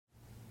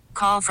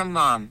call from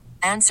mom.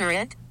 Answer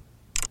it.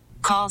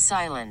 Call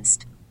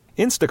silenced.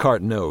 Instacart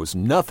knows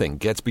nothing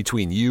gets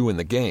between you and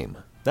the game.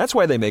 That's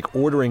why they make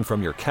ordering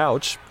from your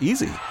couch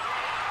easy.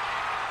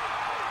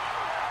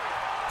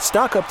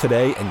 Stock up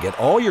today and get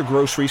all your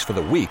groceries for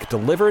the week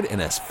delivered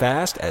in as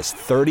fast as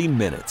 30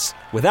 minutes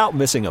without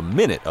missing a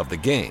minute of the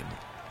game.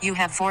 You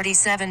have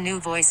 47 new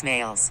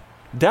voicemails.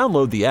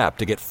 Download the app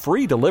to get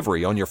free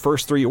delivery on your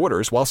first 3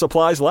 orders while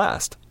supplies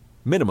last.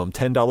 Minimum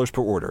 $10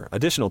 per order.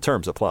 Additional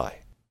terms apply.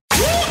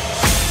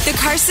 The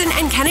Carson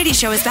and Kennedy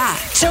Show is back.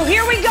 So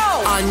here we go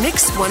on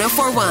Mix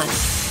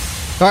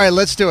 104.1. All right,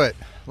 let's do it.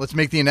 Let's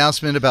make the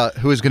announcement about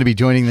who is going to be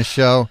joining the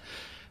show.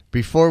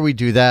 Before we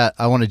do that,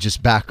 I want to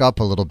just back up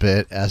a little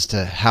bit as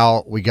to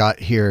how we got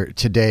here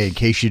today. In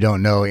case you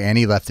don't know,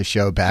 Annie left the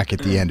show back at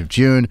the end of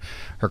June.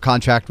 Her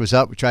contract was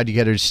up. We tried to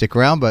get her to stick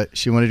around, but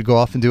she wanted to go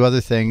off and do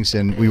other things,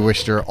 and we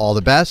wished her all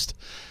the best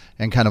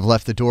and kind of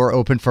left the door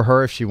open for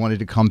her if she wanted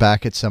to come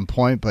back at some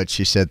point. But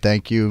she said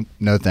thank you,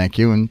 no thank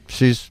you, and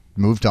she's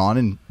moved on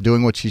and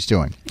doing what she's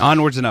doing.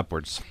 Onwards and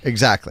upwards.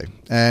 Exactly.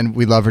 And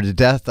we love her to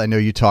death. I know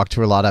you talked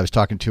to her a lot. I was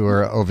talking to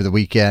her over the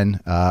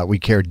weekend. We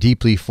care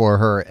deeply for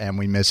her, and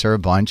we miss her a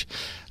bunch.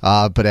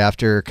 But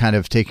after kind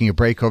of taking a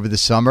break over the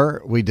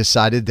summer, we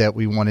decided that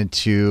we wanted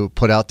to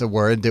put out the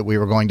word that we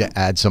were going to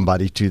add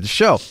somebody to the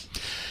show.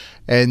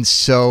 And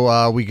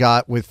so we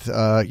got with,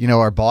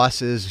 our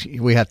bosses.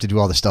 We have to do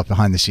all the stuff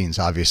behind the scenes,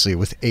 obviously,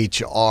 with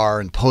HR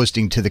and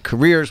posting to the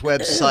careers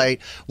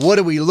website. What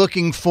are we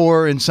looking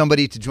for in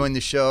somebody to join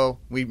the show?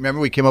 We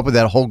came up with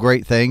that whole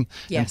great thing.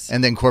 Yes.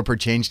 And then corporate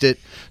changed it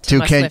to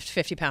must lift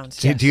 50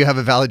 pounds. Yes. Do you have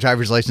a valid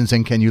driver's license,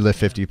 and can you lift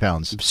 50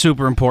 pounds?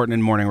 Super important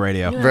in morning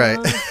radio. Right.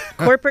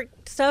 Corporate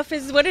stuff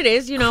is what it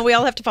is. We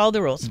all have to follow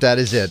the rules. That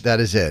is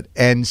it.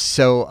 And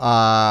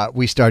so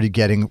we started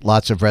getting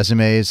lots of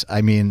resumes.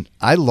 I mean,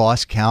 I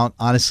lost count.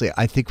 Honestly,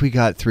 I think we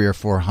got 300 or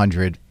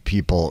 400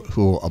 people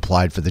who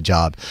applied for the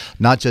job,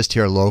 not just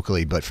here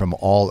locally, but from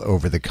all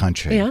over the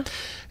country. Yeah.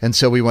 And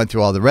so we went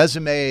through all the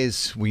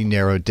resumes. We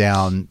narrowed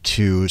down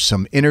to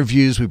some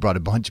interviews. We brought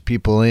a bunch of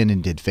people in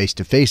and did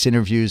face-to-face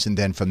interviews. And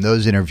then from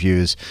those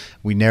interviews,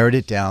 we narrowed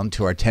it down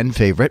to our 10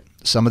 favorite.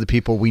 Some of the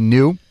people we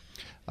knew.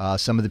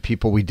 Some of the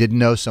people we didn't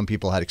know. Some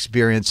people had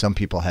experience. Some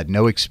people had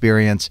no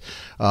experience.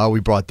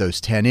 We brought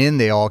those 10 in.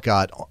 They all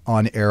got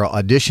on-air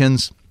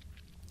auditions.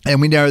 And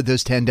we narrowed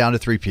those 10 down to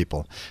 3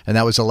 people. And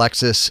that was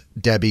Alexis,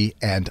 Debbie,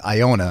 and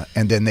Iona.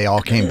 And then they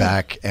all came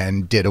back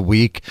and did a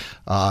week.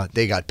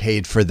 They got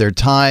paid for their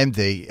time.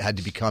 They had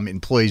to become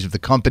employees of the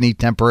company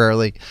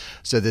temporarily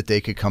so that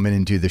they could come in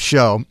and do the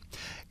show.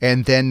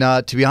 And then,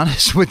 to be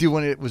honest with you,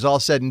 when it was all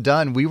said and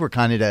done, we were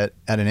kind of at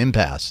an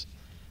impasse.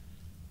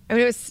 I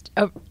mean, it was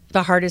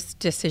the hardest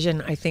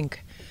decision I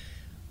think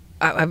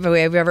I've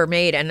ever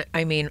made. And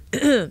I mean,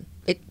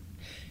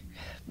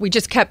 we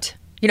just kept...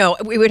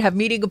 we would have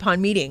meeting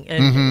upon meeting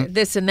and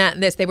this and that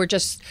and this. They were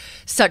just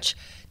such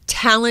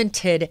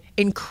talented,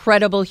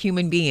 incredible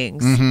human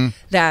beings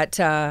that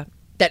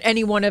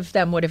any one of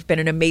them would have been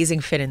an amazing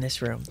fit in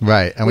this room.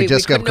 Right. And we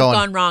just kept going.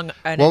 Have gone wrong.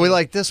 We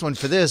like this one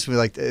for this. We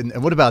like,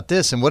 and what about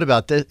this? And what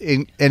about this?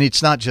 And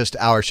it's not just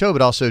our show,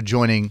 but also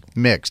joining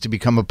Mix to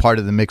become a part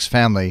of the Mix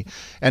family.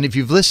 And if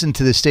you've listened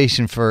to the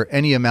station for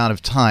any amount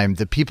of time,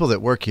 the people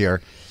that work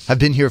here have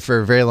been here for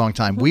a very long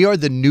time. We are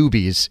the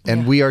newbies,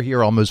 and we are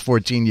here almost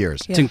 14 years.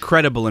 It's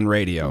incredible in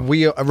radio.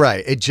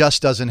 Right. It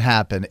just doesn't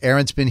happen.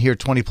 Aaron's been here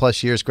 20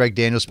 plus years. Greg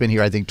Daniels been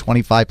here, I think,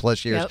 25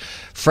 plus years. Yep.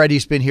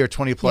 Freddie's been here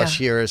 20 plus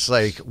years.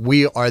 Like,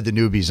 we are the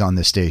newbies on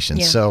this station.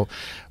 Yeah. So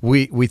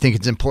we think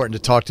it's important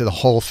to talk to the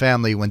whole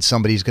family when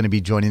somebody's going to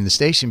be joining the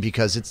station,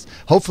 because it's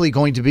hopefully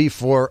going to be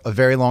for a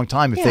very long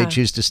time if they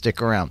choose to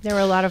stick around. There were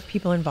a lot of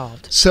people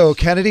involved. So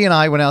Kennedy and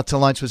I went out to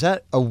lunch. Was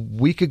that a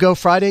week ago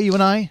Friday, you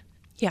and I?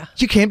 Yeah.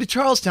 You came to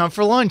Charlestown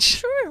for lunch.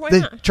 Sure, why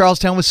not?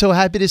 Charlestown was so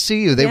happy to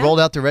see you. They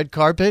rolled out the red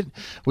carpet.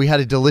 We had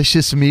a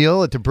delicious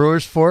meal at the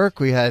Brewer's Fork.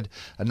 We had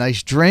a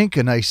nice drink,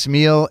 a nice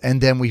meal,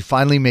 and then we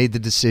finally made the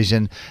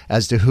decision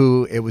as to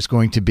who it was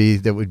going to be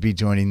that would be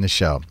joining the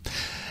show.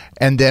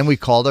 And then we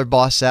called our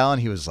boss, Al,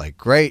 and he was like,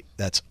 great,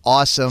 that's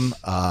awesome.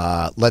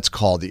 Let's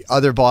call the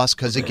other boss,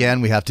 because,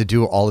 again, we have to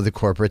do all of the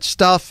corporate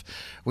stuff.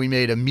 We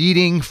made a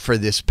meeting for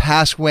this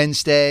past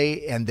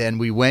Wednesday, and then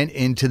we went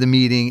into the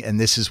meeting, and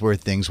this is where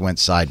things went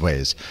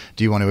sideways.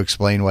 Do you want to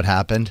explain what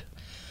happened?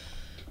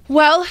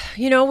 Well,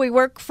 we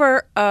work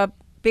for a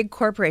big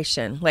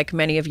corporation, like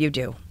many of you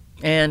do.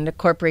 And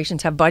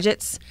corporations have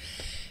budgets.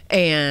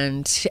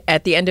 And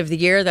at the end of the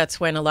year, that's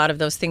when a lot of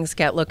those things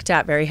get looked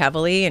at very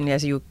heavily. And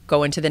as you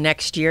go into the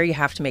next year, you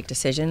have to make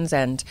decisions.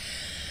 And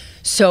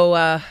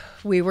so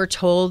we were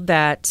told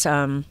that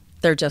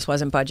there just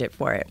wasn't budget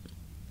for it.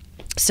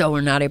 So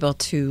we're not able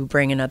to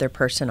bring another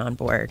person on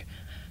board.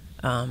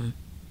 And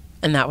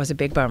that was a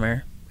big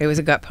bummer. It was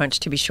a gut punch,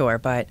 to be sure,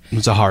 but it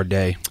was a hard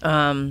day.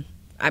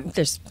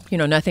 There's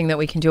nothing that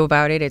we can do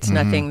about it. It's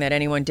nothing that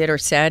anyone did or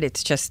said.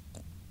 It's just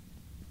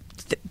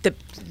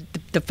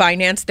the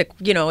finance,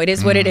 it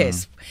is what it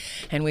is.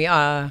 And we,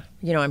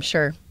 I'm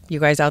sure you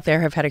guys out there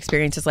have had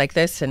experiences like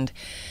this, and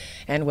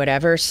and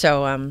whatever.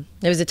 So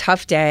it was a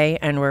tough day,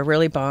 and we're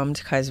really bummed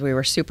because we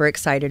were super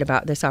excited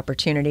about this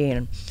opportunity,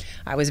 and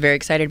I was very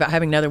excited about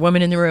having another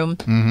woman in the room.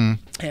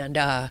 And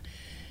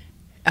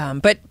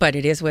but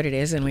it is what it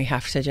is, and we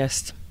have to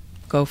just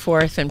go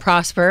forth and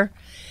prosper,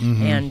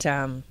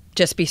 and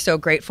just be so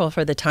grateful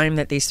for the time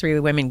that these 3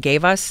 women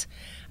gave us,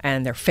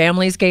 and their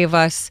families gave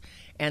us,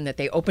 and that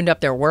they opened up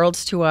their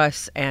worlds to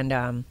us. And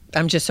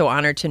I'm just so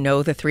honored to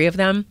know the 3 of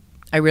them.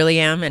 I really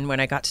am. And when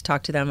I got to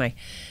talk to them, I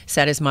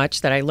said as much,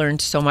 that I learned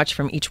so much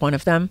from each one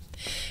of them.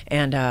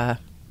 And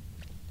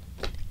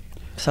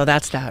so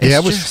that's that.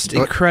 It's just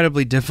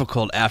incredibly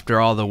difficult after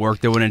all the work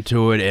that went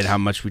into it and how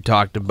much we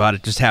talked about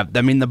it.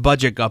 The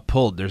budget got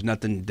pulled. There's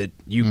nothing that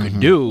you could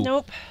do.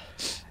 Nope.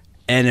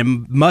 And it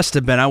must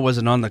have been, I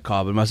wasn't on the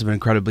call, but it must have been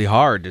incredibly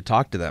hard to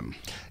talk to them.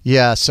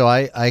 Yeah, so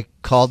I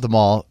called them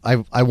all.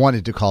 I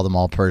wanted to call them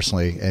all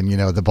personally. And,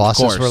 the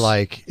bosses were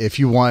like, if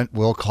you want,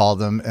 we'll call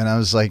them. And I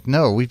was like,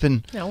 no, we'll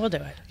do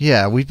it.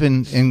 Yeah, we've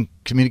been in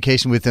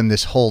communication with them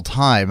this whole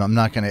time. I'm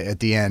not going to, at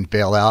the end,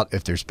 bail out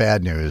if there's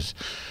bad news.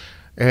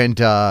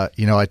 And, I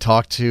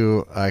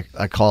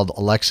called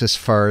Alexis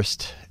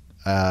first.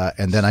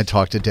 And then I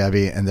talked to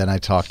Debbie, and then I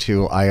talked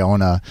to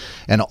Iona,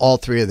 and all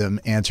 3 of them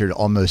answered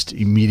almost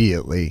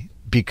immediately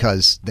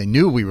because they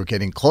knew we were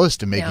getting close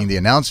to making the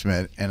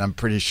announcement. And I'm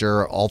pretty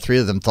sure all 3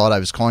 of them thought I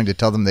was calling to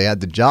tell them they had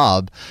the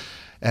job.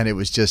 And it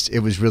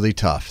was really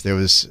tough. There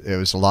was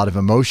a lot of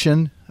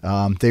emotion.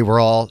 They were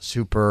all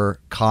super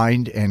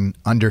kind and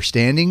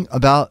understanding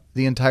about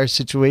the entire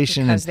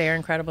situation. Because they are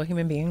incredible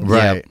human beings.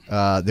 Right.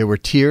 Yep. There were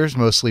tears,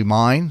 mostly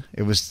mine.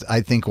 It was,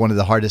 I think, one of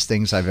the hardest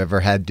things I've ever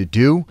had to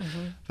do.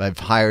 I've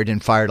hired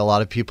and fired a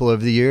lot of people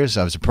over the years.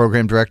 I was a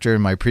program director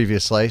in my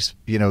previous life,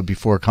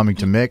 before coming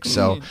to Mix.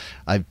 So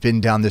I've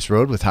been down this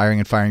road with hiring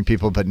and firing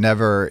people, but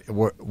never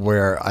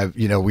where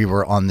we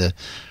were on the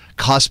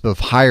cusp of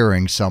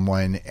hiring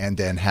someone and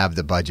then have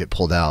the budget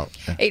pulled out.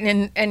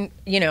 And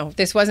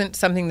this wasn't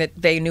something that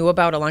they knew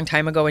about a long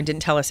time ago and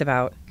didn't tell us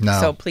about. No.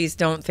 So please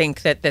don't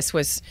think that this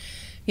was,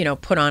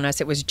 put on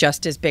us. It was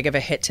just as big of a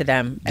hit to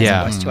them as it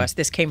was to us.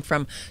 This came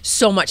from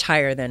so much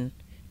higher than,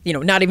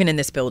 not even in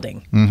this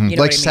building.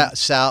 Like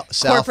Sal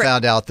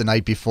found out the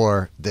night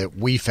before that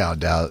we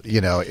found out,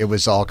 it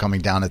was all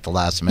coming down at the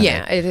last minute.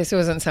 Yeah, this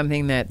wasn't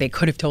something that they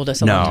could have told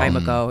us a long time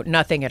ago.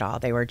 Nothing at all.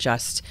 They were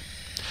just...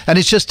 And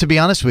it's just, to be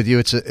honest with you,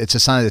 it's a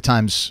sign of the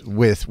times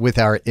with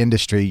our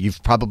industry.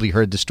 You've probably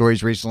heard the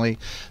stories recently.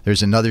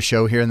 There's another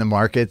show here in the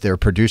market. Their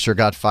producer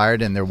got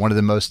fired, and they're one of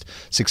the most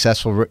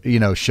successful,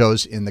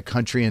 shows in the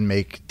country and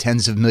make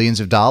tens of millions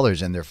of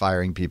dollars, and they're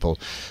firing people.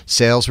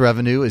 Sales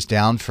revenue is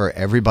down for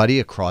everybody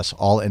across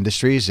all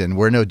industries, and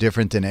we're no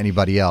different than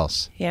anybody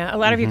else. Yeah, a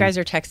lot of you guys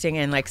are texting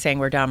and saying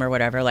we're dumb or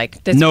whatever.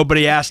 This,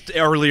 nobody asked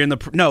earlier in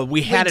the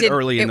we had it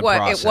early in the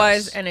process. It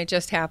was, and it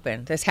just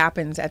happened. This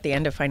happens at the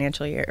end of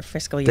fiscal year.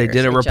 They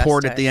did a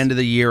report at the end of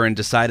the year and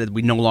decided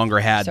we no longer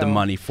had the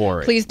money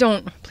for it. Please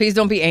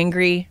don't be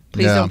angry.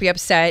 Please don't be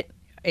upset.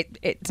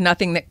 It's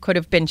nothing that could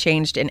have been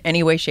changed in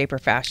any way, shape, or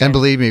fashion. And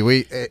believe me,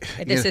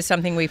 this is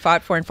something we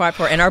fought for,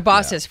 and our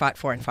bosses fought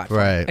for and fought for.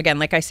 Right. Again,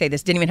 like I say,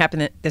 this didn't even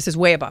happen. This is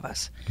way above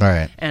us.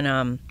 Right.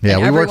 And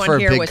we work for a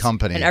big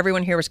company, and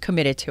everyone here was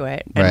committed to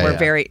it. And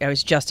I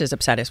was just as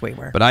upset as we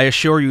were. But I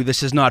assure you,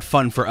 this is not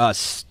fun for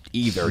us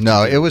either.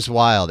 No, it was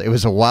wild. It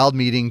was a wild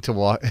meeting to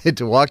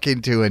walk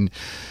into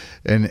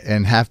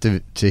and have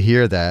to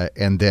hear that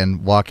and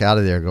then walk out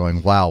of there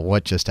going, wow,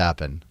 what just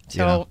happened?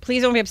 So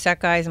please don't be upset,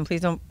 guys, and please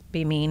don't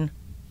be mean.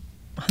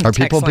 Are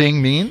people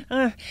being mean?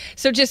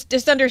 So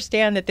just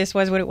understand that this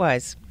was what it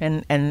was,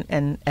 and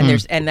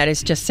that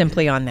is just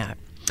simply on that.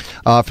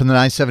 From the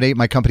 978,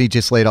 my company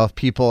just laid off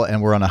people,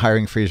 and we're on a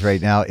hiring freeze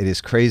right now. It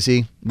is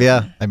crazy.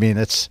 Yeah, I mean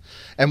it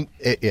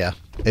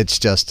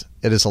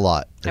is a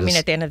lot.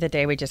 At the end of the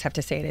day, we just have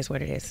to say it is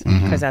what it is,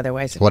 because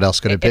otherwise, what else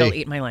could it be? It'll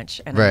eat my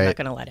lunch, and I'm not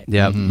going to let it.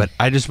 Yeah, but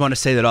I just want to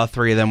say that all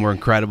 3 of them were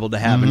incredible to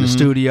have in the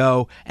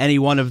studio. Any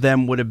one of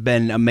them would have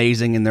been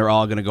amazing, and they're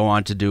all going to go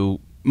on to do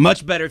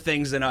much better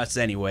things than us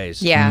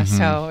anyways. Yeah,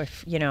 so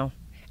if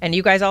and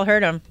you guys all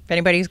heard them. If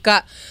anybody's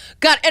got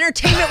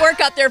entertainment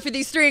work out there for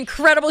these 3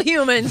 incredible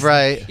humans,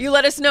 right? You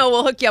let us know.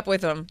 We'll hook you up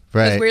with them.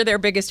 Right. Because we're their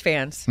biggest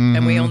fans,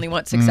 and we only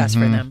want success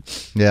for them.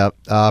 Yeah.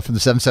 From the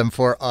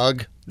 774,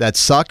 ugh, that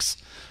sucks.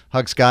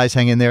 Hugs, guys,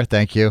 hang in there.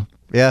 Thank you.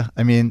 Yeah,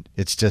 I mean,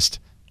 it's just...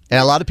 And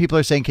a lot of people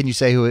are saying, can you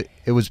say who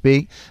it was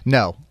be?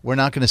 No, we're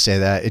not going to say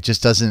that. It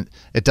just doesn't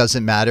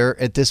matter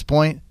at this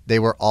point. They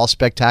were all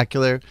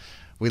spectacular.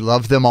 We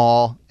love them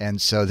all,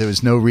 and so there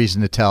was no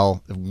reason to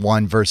tell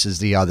one versus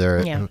the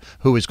other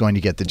who was going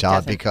to get the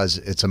job because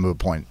it's a moot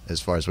point as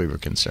far as we were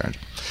concerned.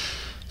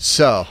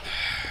 So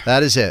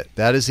that is it.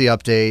 That is the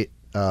update.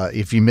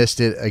 If you missed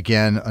it,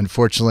 again,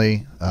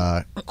 unfortunately,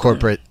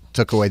 corporate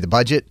took away the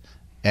budget,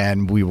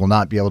 and we will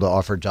not be able to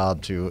offer a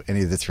job to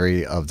any of the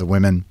 3 of the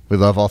women. We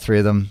love all 3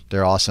 of them.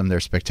 They're awesome.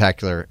 They're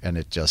spectacular, and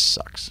it just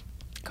sucks.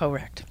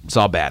 Correct. It's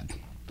all bad.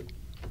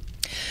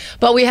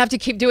 But we have to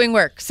keep doing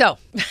work. So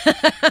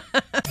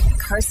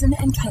Carson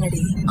and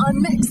Kennedy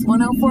on Mix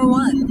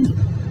 104.1.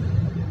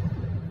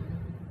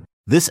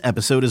 This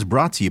episode is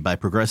brought to you by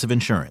Progressive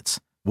Insurance.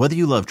 Whether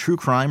you love true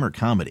crime or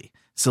comedy,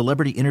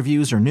 celebrity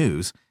interviews or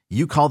news,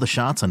 you call the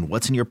shots on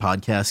what's in your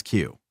podcast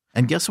queue.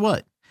 And guess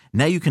what?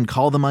 Now you can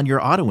call them on your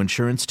auto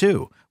insurance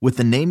too with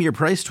the Name Your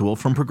Price tool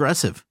from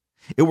Progressive.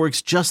 It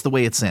works just the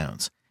way it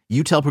sounds.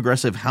 You tell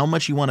Progressive how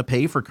much you want to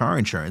pay for car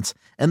insurance,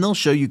 and they'll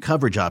show you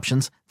coverage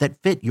options that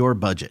fit your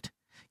budget.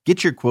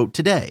 Get your quote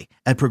today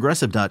at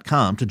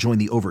Progressive.com to join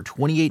the over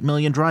 28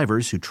 million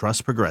drivers who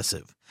trust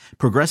Progressive.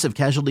 Progressive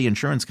Casualty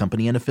Insurance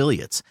Company and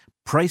Affiliates.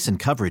 Price and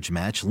coverage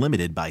match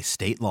limited by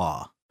state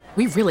law.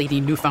 We really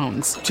need new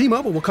phones.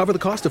 T-Mobile will cover the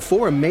cost of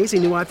 4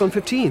 amazing new iPhone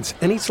 15s,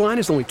 and each line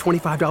is only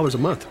 $25 a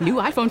month. New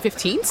iPhone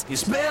 15s?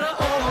 It's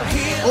better over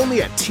here.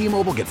 Only at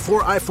T-Mobile, get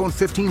 4 iPhone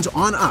 15s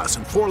on us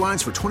and 4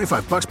 lines for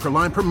 $25 per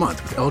line per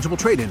month with eligible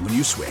trade-in when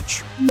you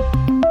switch.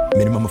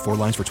 Minimum of 4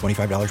 lines for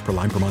 $25 per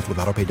line per month with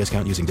autopay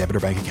discount using debit or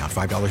bank account.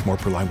 $5 more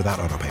per line without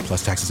autopay,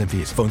 plus taxes and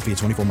fees. Phone fee at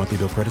 24 monthly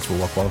bill credits for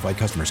well-qualified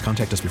customers.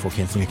 Contact us before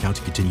canceling account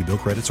to continue bill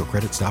credits or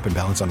credit stop and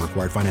balance on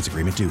required finance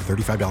agreement due.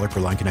 $35 per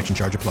line connection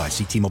charge applies.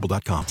 See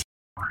T-Mobile.com.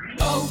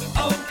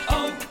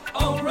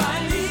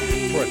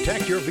 O'Reilly.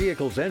 Protect your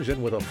vehicle's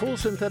engine with a full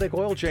synthetic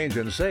oil change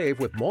and save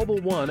with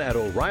Mobil 1 at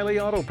O'Reilly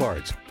Auto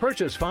Parts.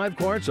 Purchase 5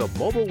 quarts of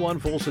Mobil 1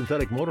 full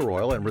synthetic motor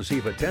oil and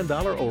receive a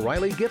 $10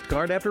 O'Reilly gift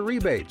card after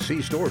rebate.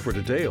 See store for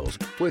details.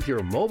 With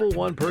your Mobil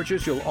 1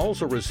 purchase, you'll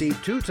also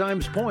receive 2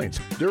 times points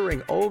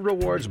during O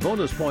Rewards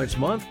Bonus Points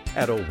Month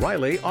at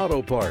O'Reilly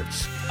Auto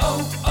Parts.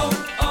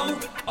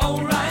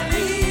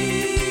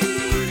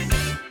 O'Reilly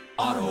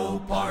Auto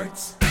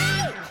Parts.